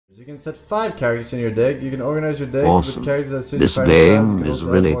You can set 5 characters in your deck. You can organize your deck Awesome. with characters that suit This your party style. You game can is also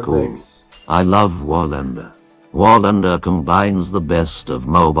add really more cool. decks. I love Warlander. Warlander combines the best of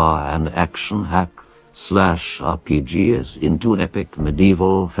MOBA and action hack / RPGs into epic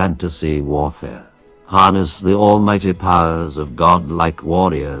medieval fantasy warfare. Harness the almighty powers of godlike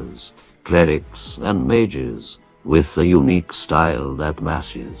warriors, clerics, and mages with a unique style that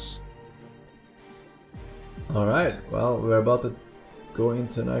matches. Alright, well, we're about to go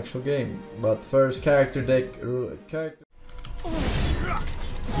into an actual game. But first, character deck.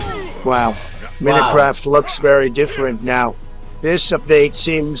 Wow. Minecraft looks very different now. This update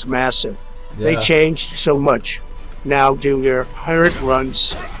seems massive. They changed so much. Now do your pirate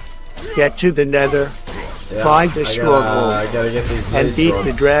runs, get to the nether, find the stronghold, and beat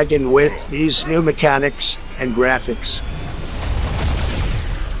the dragon with these new mechanics and graphics.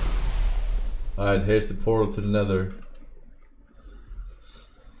 Alright, here's the portal to the nether.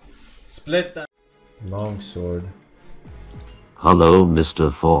 Split that longsword. Hello,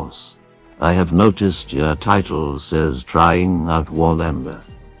 Mr. Force. I have noticed your title says trying out Warlander.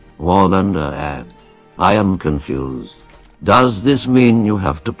 Warlander N. I am confused. Does this mean you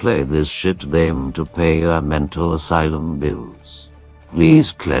have to play this shit game to pay your mental asylum bills?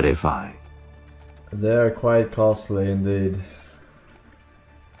 Please clarify. They are quite costly indeed.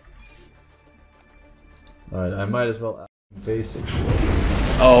 Alright, I might as well add basic.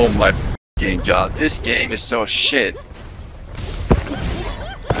 Oh my fucking god, this game is so shit.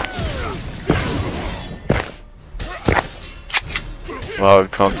 Well,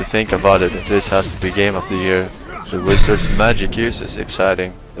 come to think about it, this has to be game of the year. The wizard's magic use is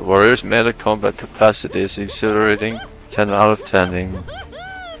exciting. The warrior's melee combat capacity is exhilarating. 10 out of 10.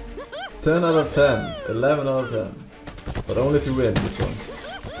 10 out of 10, 11 out of 10. But only if you win this one.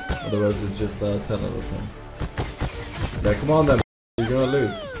 Otherwise it's just 10 out of 10. Yeah, come on then, you're gonna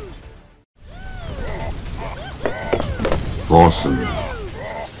lose. Forsen.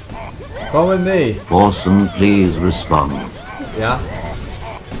 Come with me. Forsen, please respond. Yeah?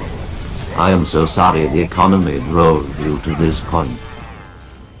 I am so sorry the economy drove you to this point.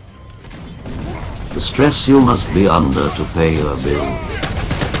 The stress you must be under to pay your bill.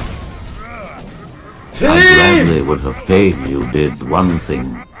 I gladly would have paid you did one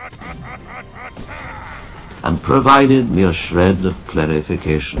thing. And provided me a shred of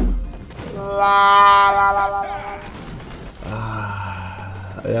clarification.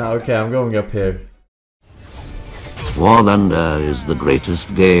 Yeah, okay, I'm going up here. Warlander is the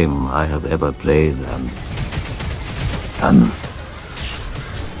greatest game I have ever played, and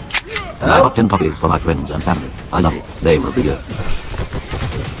I bought 10 copies for my friends and family. I love it. They will be here.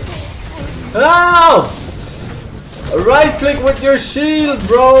 Help! Right click with your shield,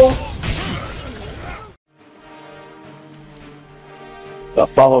 bro! The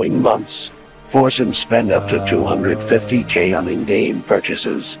following months, Forsen spent up to 250k on in-game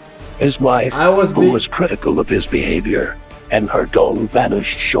purchases. His wife, who was critical of his behavior, and her dong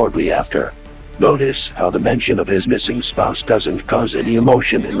vanished shortly after. Notice how the mention of his missing spouse doesn't cause any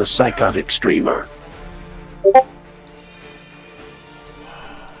emotion in the psychotic streamer.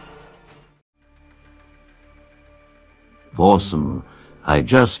 Forsen, I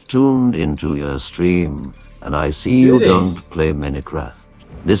just tuned into your stream, and I see you don't play Minecraft.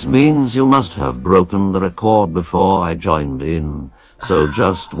 This means you must have broken the record before I joined in. So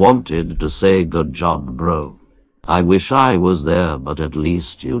just wanted to say good job, bro. I wish I was there, but at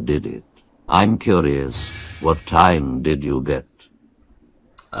least you did it. I'm curious, what time did you get?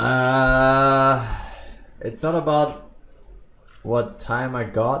 It's not about what time I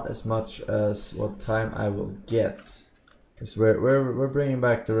got as much as what time I will get. Because we're bringing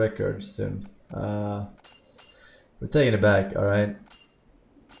back the record soon. We're taking it back, alright?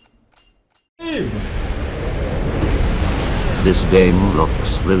 This game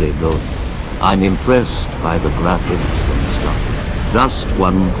looks really good. I'm impressed by the graphics and stuff. Just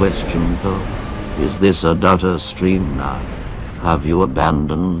one question though. Is this a data stream now? Have you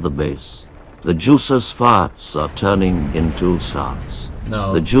abandoned the base? The juicers' farts are turning into SARS.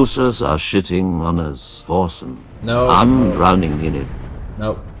 No. The juicers are shitting on us, Forsen. No. I'm drowning in it.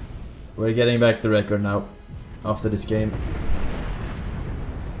 Nope. We're getting back the record now. After this game.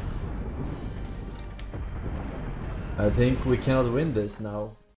 I think we cannot win this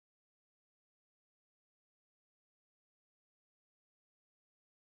now.